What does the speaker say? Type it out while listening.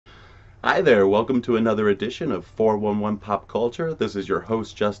Hi there, welcome to another edition of 411 Pop Culture. This is your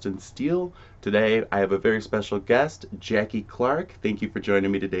host, Justin Steele. Today I have a very special guest, Jackie Clark. Thank you for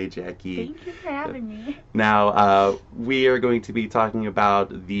joining me today, Jackie. Thank you for having me. Now, we are going to be talking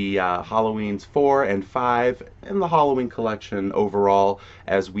about the Halloweens 4 and 5 and the Halloween collection overall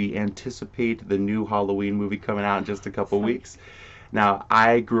as we anticipate the new Halloween movie coming out in just a couple weeks. Now,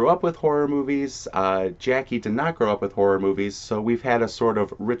 I grew up with horror movies. Jackie did not grow up with horror movies, so we've had a sort of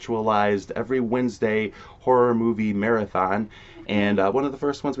ritualized every Wednesday horror movie marathon. And one of the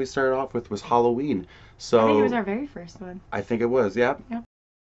first ones we started off with was Halloween. I think it was So our very first one. I think it was, yeah. Yep.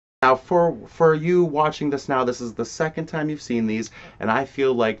 Now, for you watching this now, this is the second time you've seen these, and I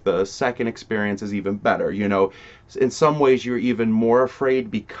feel like the second experience is even better. You know, in some ways you're even more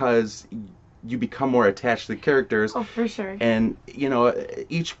afraid because you become more attached to the characters. Oh, for sure. And you know,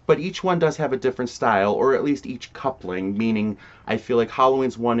 each one does have a different style, or at least each coupling. Meaning, I feel like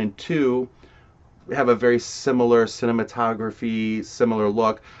Halloween's 1 and 2 have a very similar cinematography, similar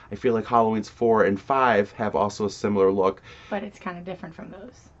look. I feel like Halloween's 4 and 5 have also a similar look. But it's kind of different from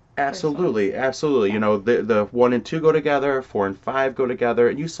those. Absolutely, absolutely. Yeah. You know, the 1 and 2 go together, 4 and 5 go together.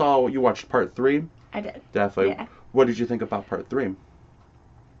 And you watched part 3? I did. Definitely. Yeah. What did you think about part 3?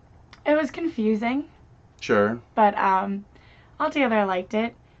 It was confusing, Sure. but altogether I liked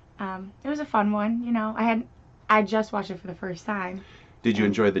it. It was a fun one. You know, I just watched it for the first time. Did you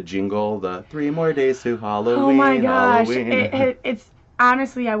And enjoy the jingle, the 3 more days to Halloween, oh my gosh, Halloween? it's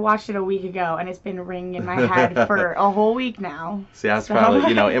honestly I watched it a week ago and it's been ringing in my head for a whole week now. See, that's So probably,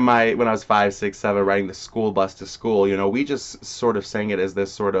 when I was 5, 6, 7, riding the school bus to school, we just sort of sang it as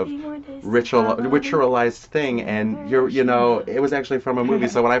this sort of 3 more days to Halloween. ritualized thing, and it was actually from a movie.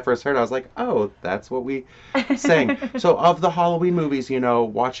 So when I first heard it, I was like, oh, that's what we sang. So of the Halloween movies,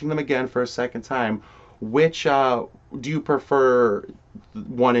 watching them again for a second time, which do you prefer,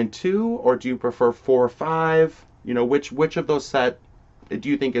 1 and 2, or do you prefer 4 or 5? Which of those set do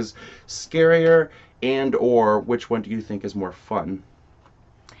you think is scarier, and or which one do you think is more fun?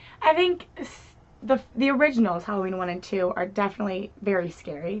 I think the originals, Halloween 1 and 2, are definitely very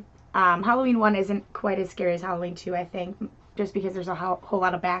scary. Halloween 1 isn't quite as scary as Halloween 2, I think, just because there's a whole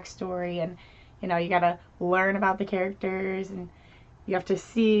lot of backstory and, you gotta learn about the characters and you have to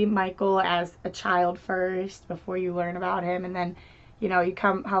see Michael as a child first before you learn about him. And then, you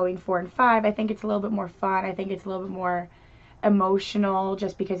come Halloween 4 and 5, I think it's a little bit more fun. I think it's a little bit more emotional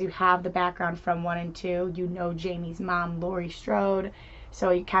just because you have the background from 1 and 2. You know Jamie's mom, Laurie Strode, so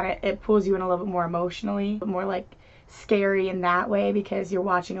it pulls you in a little bit more emotionally, but more like scary in that way because you're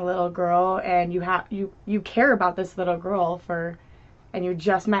watching a little girl and you care about this little girl and you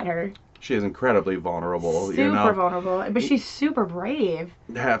just met her. She is incredibly vulnerable, Super vulnerable, but she's super brave.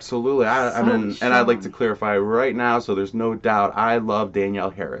 Absolutely. I So mean, and I'd like to strong. clarify right now, so there's no doubt, I love Danielle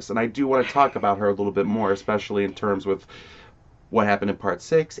Harris, and I do want to talk about her a little bit more, especially in terms with what happened in part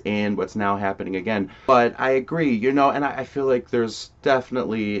 6 and what's now happening again. But I agree, and I feel like there's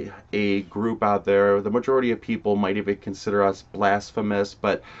definitely a group out there, the majority of people might even consider us blasphemous,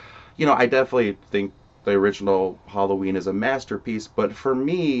 but I definitely think the original Halloween is a masterpiece. But for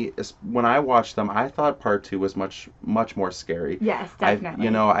me, when I watched them, I thought part 2 was much, much more scary. Yes, I, definitely.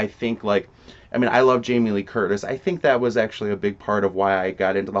 I think I love Jamie Lee Curtis. I think that was actually a big part of why I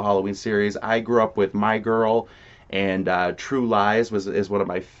got into the Halloween series. I grew up with My Girl, and True Lies is one of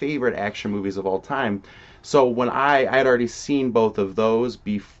my favorite action movies of all time. So when I had already seen both of those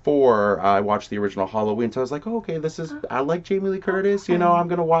before I watched the original Halloween, so I was like, oh, okay, I like Jamie Lee Curtis, Okay. I'm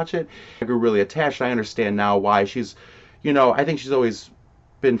gonna watch it. I grew really attached. I understand now why I think she's always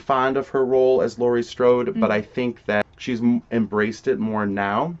been fond of her role as Laurie Strode, but I Mm. think that she's embraced it more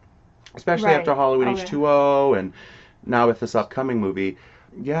now, especially after Right. Halloween Oh yeah. H2O and now with this upcoming movie.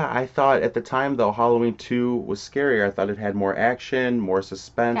 Yeah, I thought at the time though Halloween 2 was scarier. I thought it had more action, more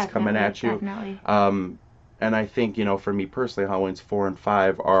suspense coming Definitely, at you. definitely. Um, and I think, for me personally, Halloween's 4 and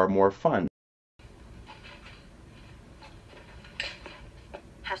 5 are more fun.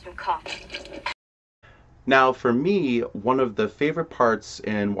 Have some coffee. Now, for me, one of the favorite parts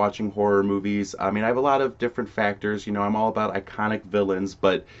in watching horror movies, I mean, I have a lot of different factors. I'm all about iconic villains,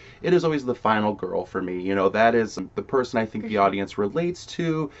 but it is always the final girl for me. That is the person I think For the sure. audience relates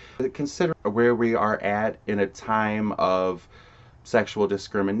to. Consider where we are at in a time of sexual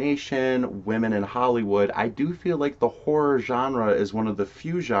discrimination, women in Hollywood. I do feel like the horror genre is one of the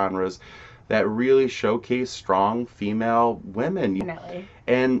few genres that really showcase strong female women. Definitely.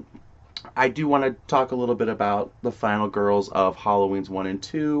 And I do want to talk a little bit about the final girls of Halloween's 1 and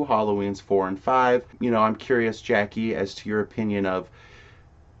 2, Halloween's 4 and 5. I'm curious, Jackie, as to your opinion of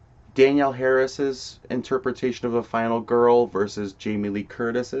Danielle Harris's interpretation of a final girl versus Jamie Lee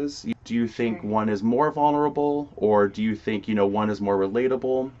Curtis's. Do you think Sure. one is more vulnerable, or do you think, one is more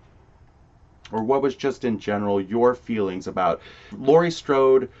relatable? Or what was just in general your feelings about Laurie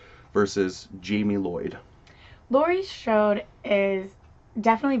Strode versus Jamie Lloyd? Laurie Strode is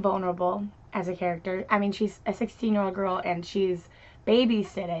definitely vulnerable as a character. I mean, she's a 16-year-old girl and she's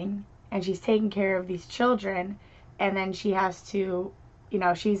babysitting and she's taking care of these children, and then she has to,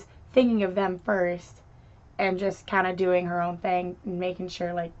 she's thinking of them first and just kind of doing her own thing and making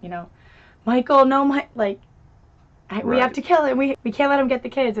sure, like, Michael, no, we have to kill him. We can't let him get the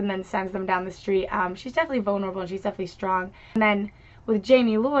kids, and then sends them down the street. She's definitely vulnerable and she's definitely strong. And then with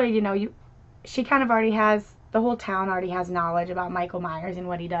Jamie Lloyd, she kind of already has, the whole town already has knowledge about Michael Myers and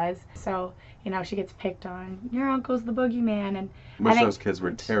what he does. So, she gets picked on. Your uncle's the boogeyman. And Which those kids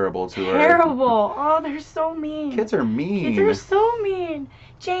were terrible to her. Terrible. Oh, they're so mean. Kids are mean. Kids are so mean.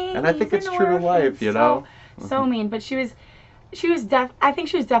 Jamie. And I think it's true to life, So mean. But I think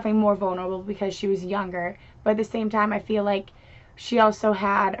she was definitely more vulnerable because she was younger. But at the same time, I feel like she also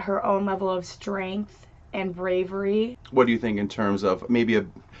had her own level of strength and bravery. What do you think in terms of maybe a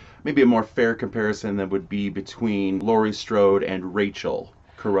more fair comparison that would be between Laurie Strode and Rachel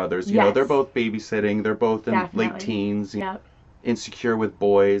Carruthers? Yes. They're both babysitting. They're both in late teens. Yep. Insecure with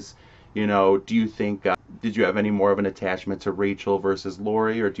boys. Do you think, did you have any more of an attachment to Rachel versus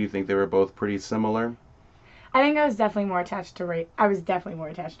Laurie, or do you think they were both pretty similar? I think I was definitely more attached to Rachel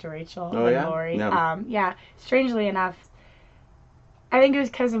than Laurie. Yeah. Strangely enough, I think it was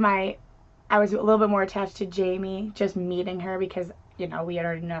because I was a little bit more attached to Jamie, just meeting her because, we had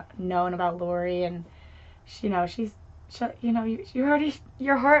already known about Laurie, and your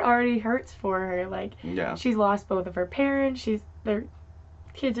heart already hurts for her. Like, she's lost both of her parents. Their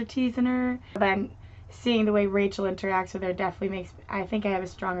kids are teasing her. Then seeing the way Rachel interacts with her definitely I think I have a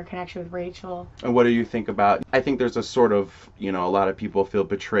stronger connection with Rachel. And what do you think about, I think there's a sort of, a lot of people feel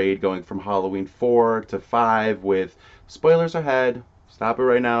betrayed going from Halloween 4 to 5 with, spoilers ahead, stop it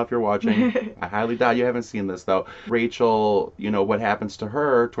right now if you're watching. I highly doubt you haven't seen this though. Rachel, what happens to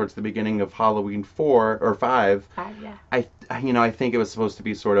her towards the beginning of Halloween 4 or 5. 5, yeah. I think it was supposed to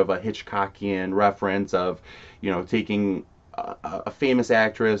be sort of a Hitchcockian reference of, taking a famous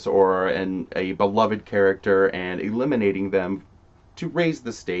actress or a beloved character and eliminating them to raise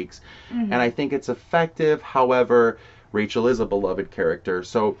the stakes. Mm-hmm. And I think it's effective. However, Rachel is a beloved character,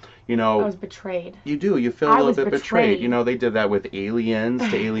 so I was betrayed. You do. You feel a little bit betrayed. They did that with Aliens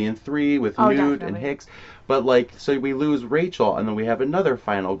to Alien 3 with Newt definitely. and Hicks. But so we lose Rachel, and then we have another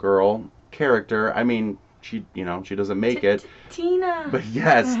final girl character. I mean, she doesn't make it. Tina. But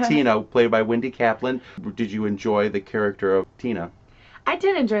yes, Tina, played by Wendy Kaplan. Did you enjoy the character of Tina? I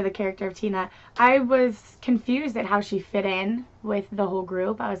did enjoy the character of Tina. I was confused at how she fit in with the whole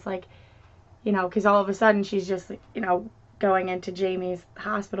group. I was like, because all of a sudden she's just, going into Jamie's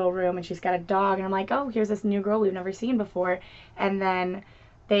hospital room and she's got a dog. And I'm like, oh, here's this new girl we've never seen before. And then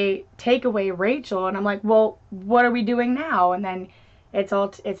they take away Rachel. And I'm like, well, what are we doing now? And then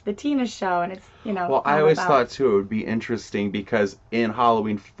it's the Tina show, and it's, Well, I always thought, too, it would be interesting because in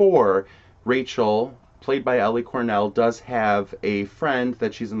Halloween 4, Rachel, played by Ellie Cornell, does have a friend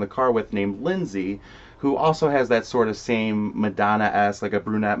that she's in the car with named Lindsay, who also has that sort of same Madonna-esque, like a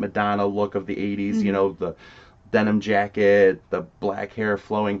brunette Madonna look of the 80s, Mm-hmm. The denim jacket, the black hair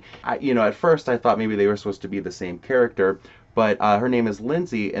flowing. At first I thought maybe they were supposed to be the same character, but her name is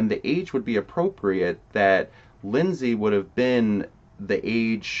Lindsay, and the age would be appropriate that Lindsay would have been the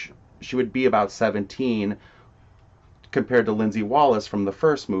age, she would be about 17 compared to Lindsay Wallace from the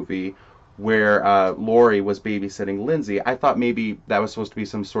first movie where Laurie was babysitting Lindsay. I thought maybe that was supposed to be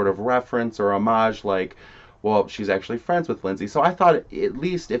some sort of reference or homage, like, well, she's actually friends with Lindsay. So I thought at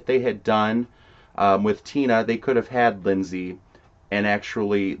least if they had done with Tina, they could have had Lindsay, and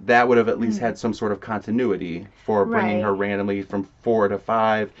actually that would have at least had some sort of continuity for bringing her randomly from 4 to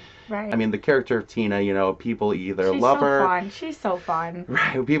 5. Right. I mean, the character of Tina, people either love her. She's so fun.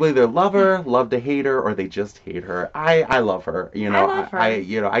 Right. People either love her, love to hate her, or they just hate her. I love her. I love her.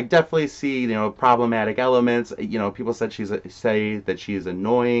 I definitely see, problematic elements. People say that she's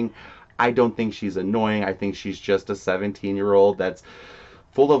annoying. I don't think she's annoying. I think she's just a 17-year-old that's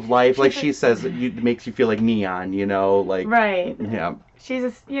full of life. Like she says, it makes you feel like neon, like. Right. Yeah. She's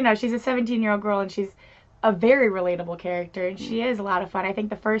a 17-year-old girl, and she's a very relatable character, and she is a lot of fun. I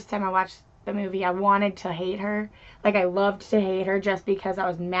think the first time I watched the movie, I wanted to hate her. Like, I loved to hate her just because I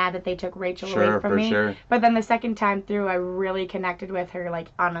was mad that they took Rachel away from me. Sure. But then the second time through, I really connected with her, like,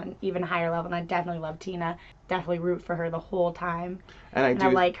 on an even higher level. And I definitely love Tina. Definitely root for her the whole time. And I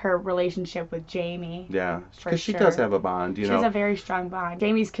like her relationship with Jamie. Yeah, because she does have a bond, you know. She has a very strong bond.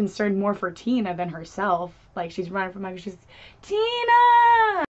 Jamie's concerned more for Tina than herself. Like, she's running from Michael. She's,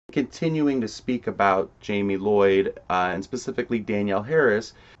 Tina! Continuing to speak about Jamie Lloyd, and specifically Danielle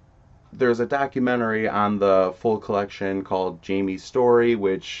Harris, there's a documentary on the full collection called Jamie's Story,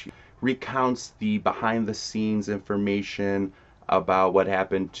 which recounts the behind-the-scenes information about what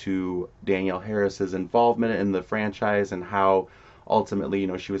happened to Danielle Harris's involvement in the franchise and how ultimately, you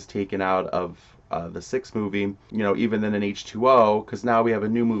know, she was taken out of the sixth movie, you know, even then in H2O, because now we have a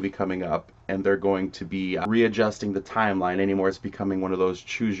new movie coming up and they're going to be readjusting the timeline anymore. It's becoming one of those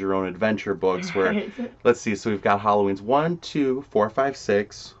choose your own adventure books where, let's see, so we've got Halloween's 1, 2, 4, 5,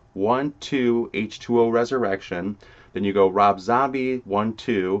 6, 1, 2, H2O Resurrection. Then you go Rob Zombie, 1,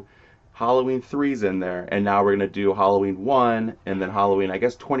 2, Halloween 3's in there, and now we're going to do Halloween 1 and then Halloween, I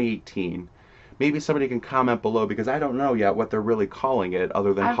guess, 2018. Maybe somebody can comment below because I don't know yet what they're really calling it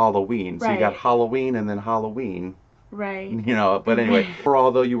other than Halloween. So you got Halloween and then Halloween. Right. You know, but anyway,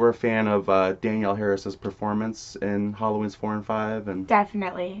 overall though, you were a fan of Danielle Harris's performance in Halloween's 4 and 5, and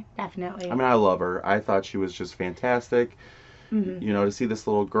definitely. I mean, I love her. I thought she was just fantastic. You know, to see this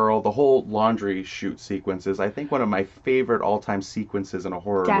little girl, the whole laundry shoot sequences, I think one of my favorite all-time sequences in a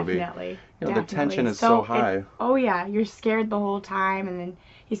horror movie. Definitely. You know, the tension is so high. Oh yeah, you're scared the whole time, and then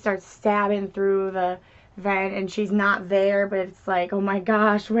he starts stabbing through the vent, and she's not there, but it's like, oh my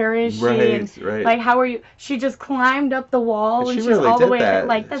gosh, where is she? Right. Like, how are you? She just climbed up the wall, and she she's really all did the way. That.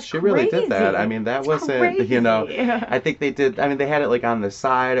 Like, that's she crazy. really did that. I mean, that wasn't, crazy. You know, I think they did. I mean, they had it like on the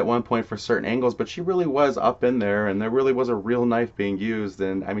side at one point for certain angles, but she really was up in there, and there really was a real knife being used.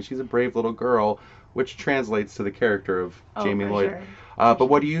 And I mean, she's a brave little girl, which translates to the character of Jamie Lloyd. Sure. But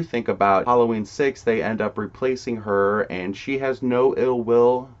what do you think about Halloween 6? They end up replacing her, and she has no ill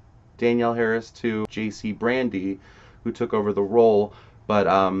will, Danielle Harris, to J.C. Brandy, who took over the role. But,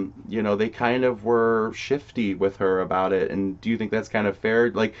 you know, they kind of were shifty with her about it. And do you think that's kind of fair?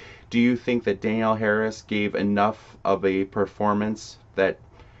 Like, do you think that Danielle Harris gave enough of a performance that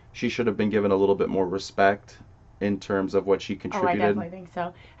she should have been given a little bit more respect in terms of what she contributed?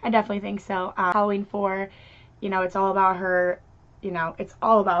 Oh, I definitely think so. Halloween 4, you know, it's all about her. You know, it's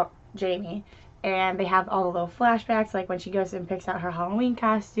all about Jamie. And they have all the little flashbacks, like when she goes and picks out her Halloween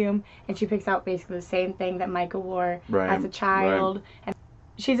costume, and she picks out basically the same thing that Michael wore as a child. Right. And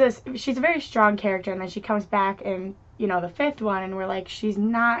she's a very strong character, and then she comes back in, you know, the fifth one, and we're like, she's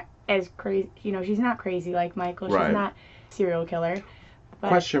not as crazy, you know, she's not crazy like Michael. She's not a serial killer. But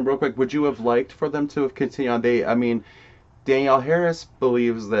question real quick, would you have liked for them to have continued on? I mean, Danielle Harris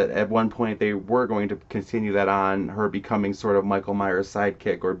believes that at one point they were going to continue that on, her becoming sort of Michael Myers'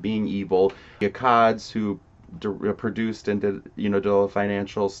 sidekick or being evil. The Accods, who produced and did, you know, did all the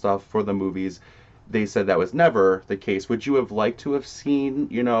financial stuff for the movies, they said that was never the case. Would you have liked to have seen,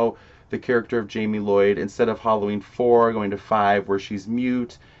 you know, the character of Jamie Lloyd instead of Halloween 4 going to 5, where she's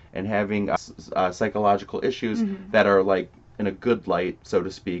mute and having psychological issues that are like in a good light, so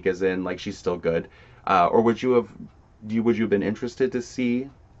to speak, as in like she's still good, or would you have been interested to see?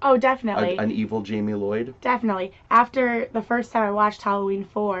 Oh, definitely. An evil Jamie Lloyd? Definitely. After the first time I watched Halloween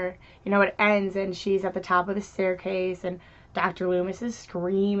 4, you know, it ends and she's at the top of the staircase and Dr. Loomis is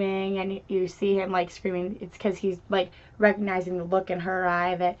screaming and you see him like screaming. It's because he's like recognizing the look in her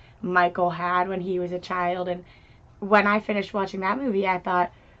eye that Michael had when he was a child. And when I finished watching that movie, I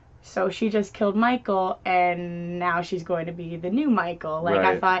thought, so she just killed Michael and now she's going to be the new Michael. Like,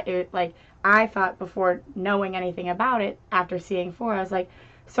 I thought before knowing anything about it, after seeing 4, I was like,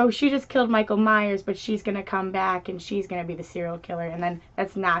 so she just killed Michael Myers, but she's going to come back and she's going to be the serial killer. And then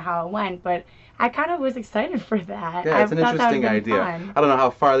that's not how it went. But I kind of was excited for that. Yeah, it's an interesting idea. Fun. I don't know how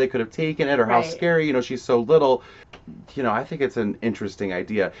far they could have taken it or how scary, you know, she's so little. You know, I think it's an interesting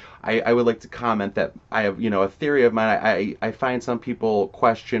idea. I would like to comment that I have, you know, a theory of mine. I find some people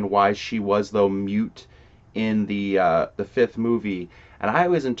question why she was, though, mute in the 5th movie. And I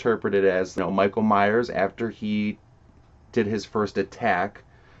always interpret it as, you know, Michael Myers, after he did his first attack,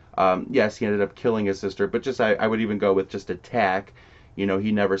 yes, he ended up killing his sister, but just I would even go with just attack. You know,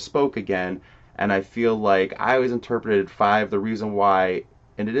 he never spoke again. And I feel like I always interpreted 5, the reason why,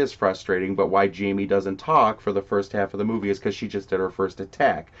 and it is frustrating, but why Jamie doesn't talk for the first half of the movie is because she just did her first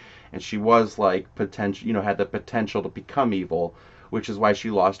attack. And she was like potential, you know, had the potential to become evil, which is why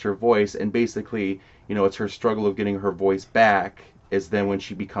she lost her voice. And basically, you know, it's her struggle of getting her voice back is then when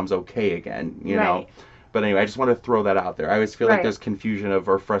she becomes okay again, you know. But anyway, I just want to throw that out there. I always feel like Right. there's confusion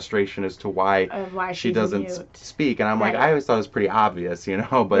or frustration as to why Of why she she's doesn't mute. speak, and I'm like, Right. I always thought it was pretty obvious, you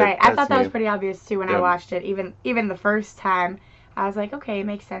know, but Right. I that's thought that me. was pretty obvious too when I Yep. watched it. Even the first time, I was like, okay, it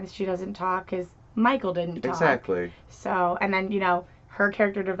makes sense. She doesn't talk because Michael didn't talk. Exactly. So, and then her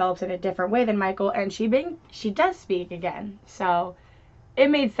character develops in a different way than Michael, and she does speak again. So, it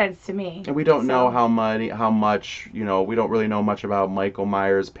made sense to me. And we don't know So, how much, we don't really know much about Michael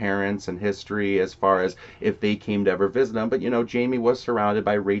Myers' parents and history as far as if they came to ever visit him. But, Jamie was surrounded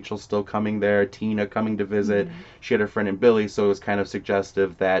by Rachel still coming there, Tina coming to visit. Mhm. She had her friend and Billy, so it was kind of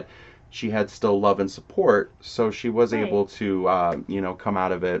suggestive that she had still love and support. So she was Right. able to, come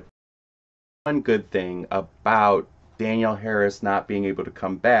out of it. One good thing about Danielle Harris not being able to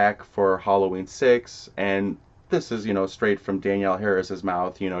come back for Halloween 6, and this is, straight from Danielle Harris's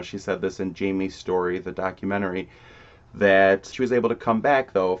mouth. She said this in Jamie's Story, the documentary, that she was able to come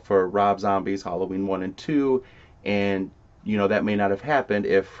back, though, for Rob Zombie's Halloween 1 and 2, and, that may not have happened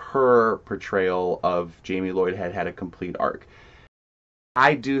if her portrayal of Jamie Lloyd had had a complete arc.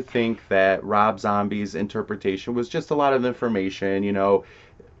 I do think that Rob Zombie's interpretation was just a lot of information,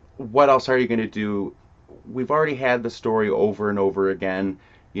 what else are you going to do? We've already had the story over and over again.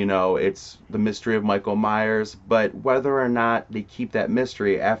 It's the mystery of Michael Myers, but whether or not they keep that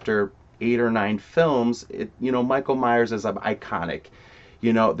mystery after 8 or 9 films, Michael Myers is iconic.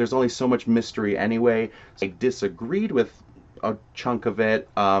 There's only so much mystery anyway. I disagreed with a chunk of it,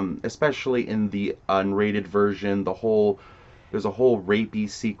 especially in the unrated version. There's a whole rapey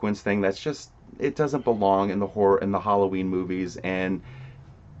sequence thing that's just, it doesn't belong in the Halloween movies, and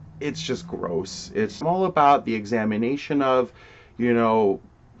it's just gross. It's all about the examination of, you know,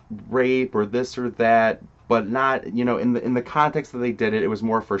 rape or this or that, but not, in the context that they did it, it was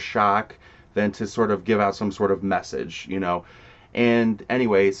more for shock than to sort of give out some sort of message. And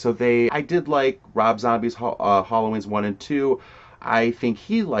anyway, I did like Rob Zombie's Halloween's 1 and 2. I think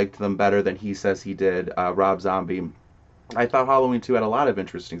he liked them better than he says he did, Rob Zombie. I thought Halloween 2 had a lot of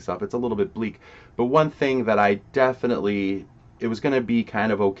interesting stuff. It's a little bit bleak. But one thing that it was going to be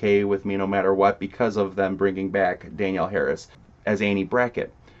kind of okay with me no matter what because of them bringing back Danielle Harris as Annie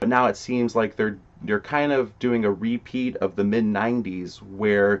Brackett. But now it seems like they're kind of doing a repeat of the mid 90s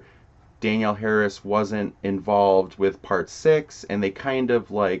where Danielle Harris wasn't involved with part 6 and they kind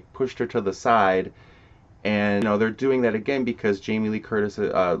of like pushed her to the side. And they're doing that again because Jamie Lee Curtis,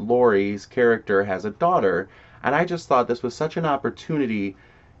 Laurie's character, has a daughter. And I just thought this was such an opportunity.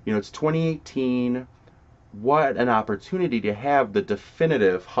 It's 2018. What an opportunity to have the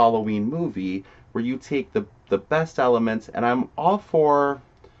definitive Halloween movie where you take the best elements, and I'm all for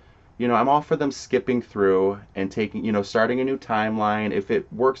them skipping through and taking, starting a new timeline. If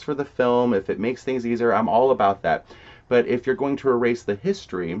it works for the film, if it makes things easier, I'm all about that. But if you're going to erase the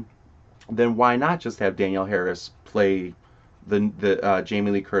history, then why not just have Danielle Harris play the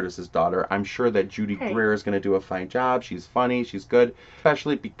Jamie Lee Curtis's daughter? I'm sure that Judy Right. Greer is going to do a fine job. She's funny, she's good,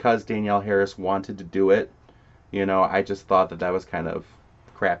 especially because Danielle Harris wanted to do it. I just thought that was kind of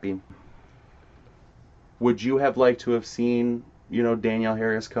crappy. Would you have liked to have seen, Danielle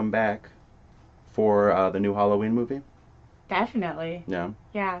Harris come back for the new Halloween movie? Definitely. Yeah.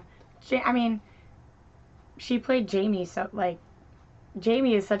 Yeah. I mean, she played Jamie, so like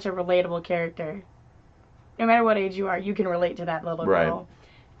Jamie is such a relatable character. No matter what age you are, you can relate to that little Right. girl.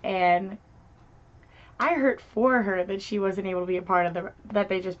 And I hurt for her that she wasn't able to be a part of that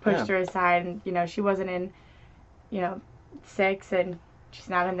they just pushed her aside, and she wasn't in 6, and she's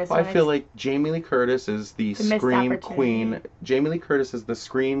not in this Well, one. I feel like Jamie Lee Curtis is the It's a missed scream opportunity. queen. Jamie Lee Curtis is the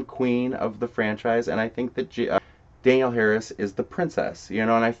scream queen of the franchise, and I think that Danielle Harris is the princess.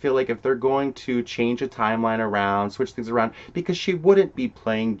 And I feel like if they're going to change a timeline around, switch things around, because she wouldn't be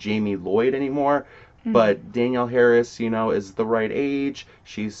playing Jamie Lloyd anymore. But Danielle Harris, is the right age.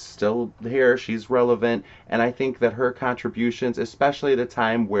 She's still here. She's relevant. And I think that her contributions, especially at a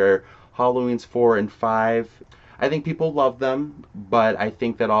time where Halloween's 4 and 5, I think people love them, but I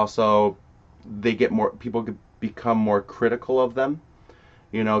think that also people become more critical of them,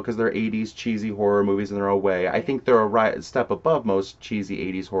 because they're 80s cheesy horror movies in their own way. I think they're a step above most cheesy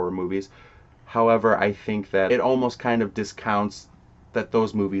 80s horror movies. However, I think that it almost kind of discounts that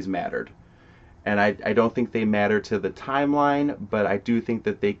those movies mattered. And I don't think they matter to the timeline, but I do think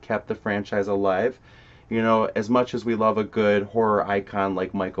that they kept the franchise alive. As much as we love a good horror icon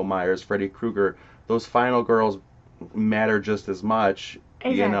like Michael Myers, Freddy Krueger, those final girls matter just as much.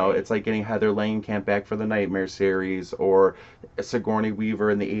 Exactly. It's like getting Heather Langenkamp back for the Nightmare series or Sigourney Weaver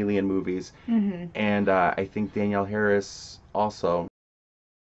in the Alien movies. Mm-hmm. And I think Danielle Harris also.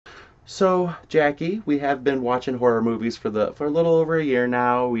 So, Jackie, we have been watching horror movies for a little over a year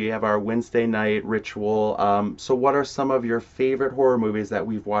now. We have our Wednesday night ritual. So what are some of your favorite horror movies that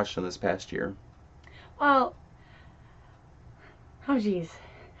we've watched in this past year? Well, oh geez,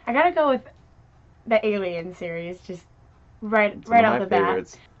 I gotta go with the Alien series. Just It's one right of off my the bat.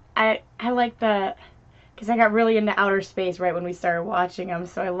 favorites. I like because I got really into outer space right when we started watching them.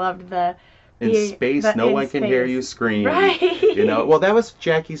 So I loved In space, no in one can hear space. you scream. Right. Well, that was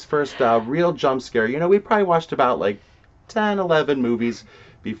Jackie's first real jump scare. We probably watched about like 10, 11 movies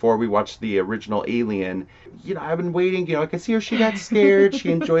before we watched the original Alien. I've been waiting. I could see her. She got scared.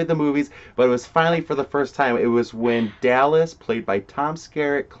 She enjoyed the movies. But it was finally for the first time. It was when Dallas, played by Tom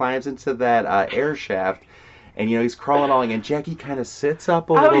Skerritt, climbs into that air shaft. And, he's crawling along. And Jackie kind of sits up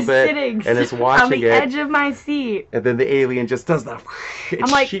a little bit sitting and is watching on the it. edge of my seat. And then the alien just does that. I'm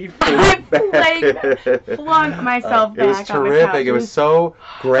like, she flung myself back. It was on the terrific. couch. It was so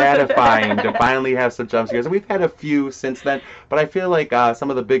gratifying to finally have some jump scares. And we've had a few since then, but I feel like some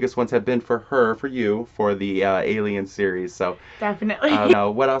of the biggest ones have been for you, for the Alien series. So definitely.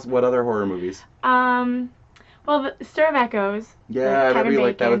 what else? What other horror movies? Well, the Stir of Echoes. Yeah, I really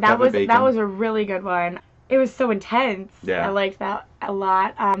like that with Kevin Bacon. That was a really good one. It was so intense. Yeah. I liked that a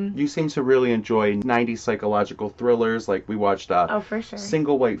lot. You seem to really enjoy 90s psychological thrillers. Like we watched Oh, for sure.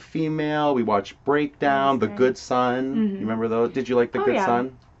 Single White Female. We watched Breakdown, The That's Good Son. Mhm. You remember those? Did you like The Good yeah.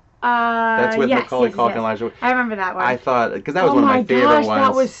 Son? That's with yes, Macaulay yes, Culkin yes. and Elijah. I remember that one. I thought, because that was Oh one of my my favorite gosh, ones.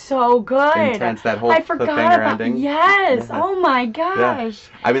 that was so good. Intense, that whole I forgot cliffhanger about ending. Yes. Yeah. Oh my gosh.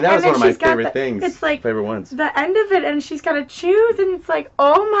 I mean, that And was then one of my she's got favorite things. It's like favorite ones. the end of it, and she's got to choose, and it's like,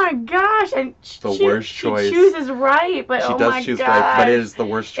 oh my gosh, and The worst choice. She chooses right, but She oh does my choose gosh. right, but it is the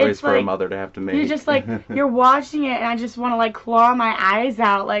worst choice It's for a like, mother to have to make. You're just like, you're watching it, and I just want to like claw my eyes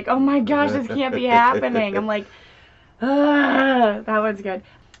out, like, oh my gosh, this can't be happening. I'm like, ugh, that one's good.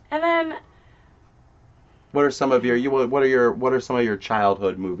 And then, What are some of your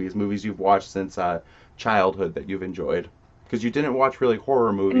childhood movies? Movies you've watched since childhood that you've enjoyed? Because you didn't watch really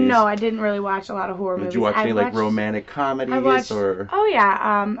horror movies. no, I didn't really watch a lot of horror movies. Did you watch any like watched- romantic comedies I watched, or? oh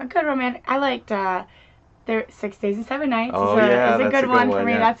yeah, a good romantic. I liked their 6 Days and 7 Nights. Oh, is yeah, a that's good a good one for one,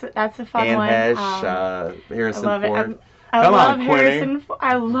 me. yeah. That's a fun Anne one. Hesh, Harrison I love Ford. it. I Come love on, Harrison.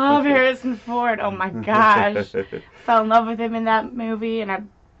 I love Harrison Ford. Oh my gosh, fell in love with him in that movie, and I.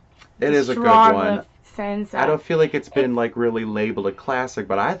 It is a good strong one. Sense. I don't feel like it's been like really labeled a classic,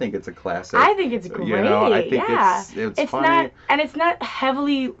 but I think it's a classic. I think it's great. I think yeah. it's funny. not, and it's not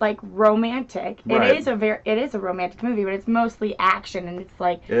heavily like romantic. Right. It is a romantic movie, but it's mostly action, and it's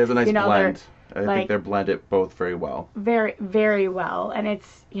like It is a nice they're, blend. I like, think they're blended both very well. very, very well, and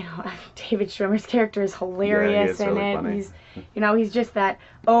it's David Schwimmer's character is hilarious Yeah, he is in really it. funny. He's just that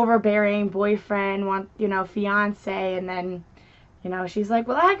overbearing boyfriend, fiance, and then. She's like,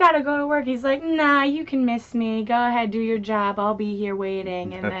 well, I gotta go to work. He's like, nah, you can miss me. Go ahead, do your job. I'll be here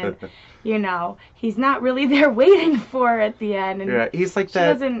waiting. And then, he's not really there waiting for her at the end. And Yeah, he's like she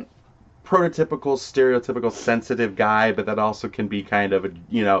that doesn't. prototypical, stereotypical, sensitive guy, but that also can be kind of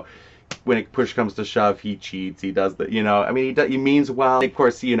when it push comes to shove, he cheats. He does I mean, he means well. Of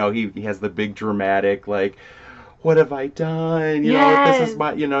course, he has the big dramatic like, what have I done? This is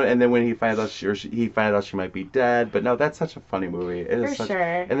my, and then when he finds out she might be dead. But no, that's such a funny movie. It is For sure.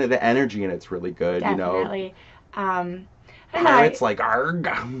 And the energy in it's really good. Definitely. Pirates like arg.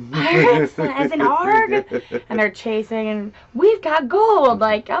 Pirates as in arg. And they're chasing, and we've got gold.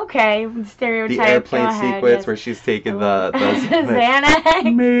 Like, okay, stereotype. The airplane go ahead, sequence yes. where she's taking the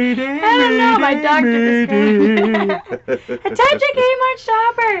Xanax. Mayday, I don't know, my Mayday, doctor Mayday. Attention Kmart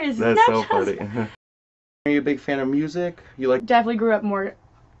shoppers. That's so Nachos. funny. Are you a big fan of music? You like? Definitely grew up more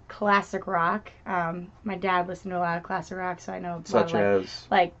classic rock. My dad listened to a lot of classic rock, so I know a lot Such of, as?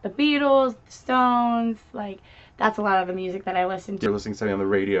 like the Beatles, the Stones. Like that's a lot of the music that I listen to. You're listening to something on the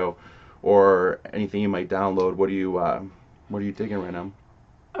radio, or anything you might download. What are you digging right now?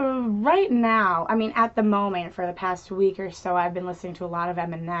 Right now, I mean, at the moment, for the past week or so, I've been listening to a lot of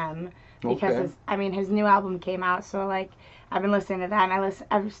Eminem because his new album came out. So like, I've been listening to that, and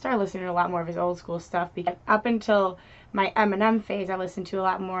I've started listening to a lot more of his old school stuff. Because up until my Eminem phase, I listened to a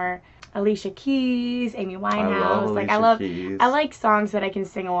lot more Alicia Keys, Amy Winehouse. I like songs that I can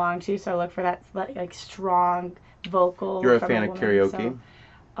sing along to. So I look for that like strong vocal. You're a from fan of woman, karaoke? so.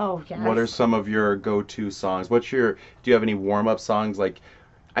 Oh yes. What are some of your go-to songs? Do you have any warm-up songs? Like,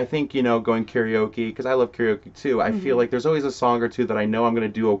 I think, going karaoke, because I love karaoke too, I feel like there's always a song or two that I know I'm going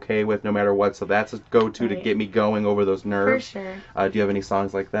to do okay with no matter what, so that's a go-to to get me going over those nerves. For sure. Do you have any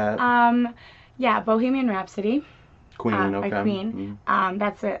songs like that? Yeah, Bohemian Rhapsody. Queen, okay. By Queen. Mm.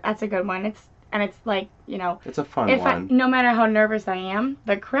 That's a good one. and it's like, you know, It's a fun if one. no matter how nervous I am,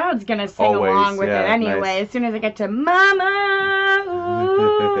 the crowd's gonna sing Always, along with yeah, it anyway. nice. As soon as I get to Mama,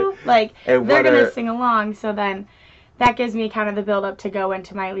 ooh, like And they're what gonna are sing along. So then that gives me kind of the build up to go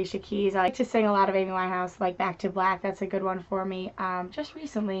into my Alicia Keys. I like to sing a lot of Amy Winehouse, like Back to Black. That's a good one for me. Just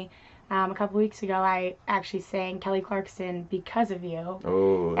recently, a couple weeks ago, I actually sang Kelly Clarkson "Because of You,"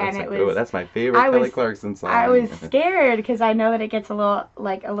 Oh, and it was that's my favorite Kelly Clarkson song. I was scared because I know that it gets a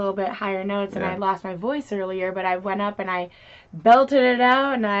little bit higher notes, and Yeah. I lost my voice earlier. But I went up and I belted it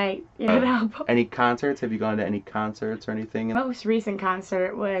out, and I, Any concerts? Have you gone to any concerts or anything? Most recent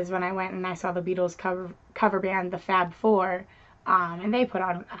concert was when I went and I saw the Beatles cover band, the Fab Four, and they put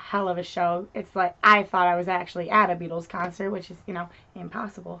on a hell of a show. It's like I thought I was actually at a Beatles concert, which is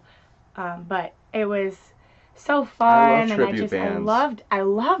impossible. But it was so fun, and I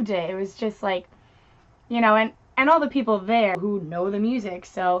loved it. It was just like, and all the people there who know the music.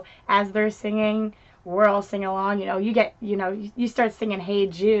 So as they're singing, we're all singing along. You start singing "Hey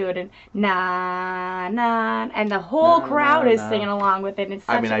Jude" and "Na Na," and the whole crowd is singing along with it. And it's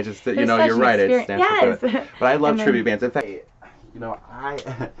such you're right. It stands yes. for it. But I love tribute bands. In fact,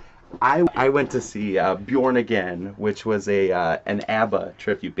 I went to see Bjorn Again, which was an ABBA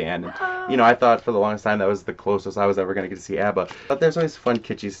tribute band. And, I thought for the longest time that was the closest I was ever going to get to see ABBA. But there's always fun,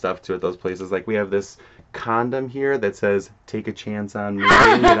 kitschy stuff to it, those places. Like, we have this condom here that says, "Take a chance on me."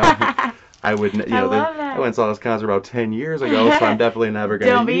 I would, I went and saw this concert about 10 years ago, so I'm definitely never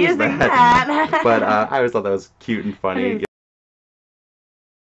going to use that. But I always thought that was cute and funny.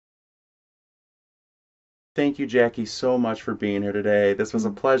 Thank you, Jackie, so much for being here today. This was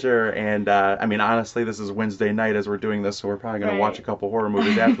a pleasure, and honestly, this is Wednesday night as we're doing this, so we're probably going to watch a couple horror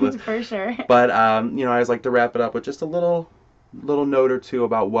movies after this. For sure. But I always like to wrap it up with just a little note or two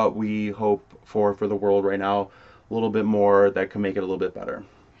about what we hope for the world right now, a little bit more that can make it a little bit better.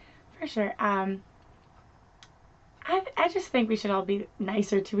 For sure. I just think we should all be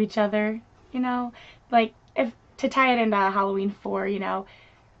nicer to each other. Like if to tie it into Halloween 4,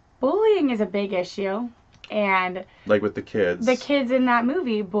 bullying is a big issue. And like with the kids in that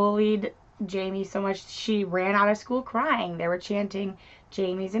movie bullied Jamie so much she ran out of school crying. They were chanting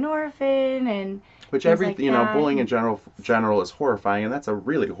 "Jamie's an orphan," and which bullying in general is horrifying, and that's a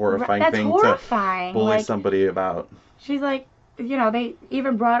really horrifying thing to bully somebody about. She's like, they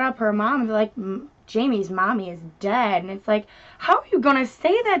even brought up her mom. They're like, Jamie's mommy is dead, and it's like, how are you gonna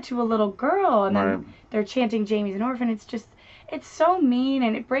say that to a little girl? And then they're chanting "Jamie's an orphan." It's so mean,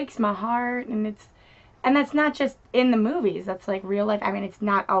 and it breaks my heart, and that's not just in the movies. That's like real life. I mean, it's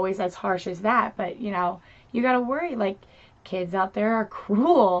not always as harsh as that, but you gotta worry. Like, kids out there are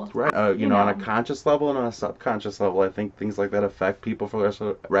cruel. Right. On a conscious level and on a subconscious level, I think things like that affect people for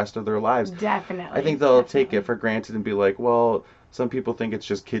the rest of their lives. Definitely. I think they'll take it for granted and be like, well, some people think it's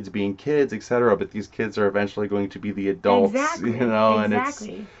just kids being kids, etc. But these kids are eventually going to be the adults. Exactly. And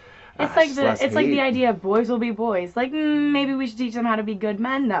it's like the idea of boys will be boys. Like, maybe we should teach them how to be good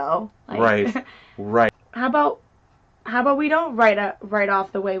men, though. Like, right. How about we don't write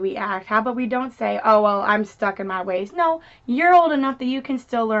off the way we act? How about we don't say, "Oh well, I'm stuck in my ways." No, you're old enough that you can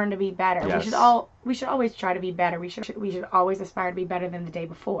still learn to be better. Yes. We should always try to be better. We should always aspire to be better than the day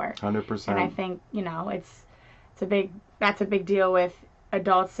before. 100%. And I think that's a big deal with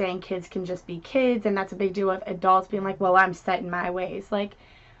adults saying kids can just be kids, and that's a big deal with adults being like, "Well, I'm set in my ways." Like,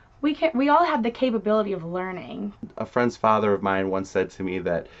 we all have the capability of learning. A friend's father of mine once said to me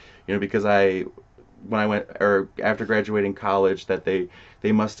that, because when I went, or after graduating college, that they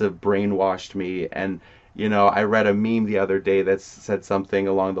must have brainwashed me. And I read a meme the other day that said something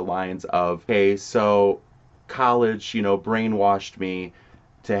along the lines of, "Hey, so college brainwashed me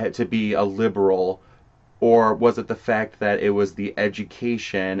to be a liberal, or was it the fact that it was the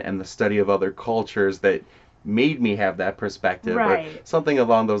education and the study of other cultures that made me have that perspective?" Right. Or something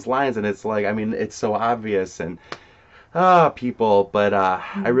along those lines. And it's like, it's so obvious. And people, but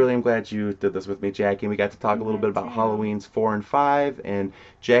I really am glad you did this with me, Jackie. And we got to talk a little bit about Halloween's 4 and 5, and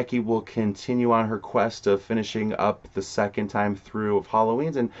Jackie will continue on her quest of finishing up the second time through of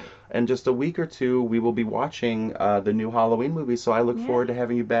Halloween's, and in just a week or two we will be watching the new Halloween movie, so I look forward to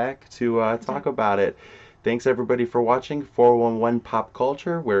having you back to talk about it. Thanks everybody for watching 411 Pop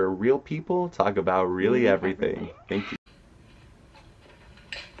Culture, where real people talk about really everything. Thank you.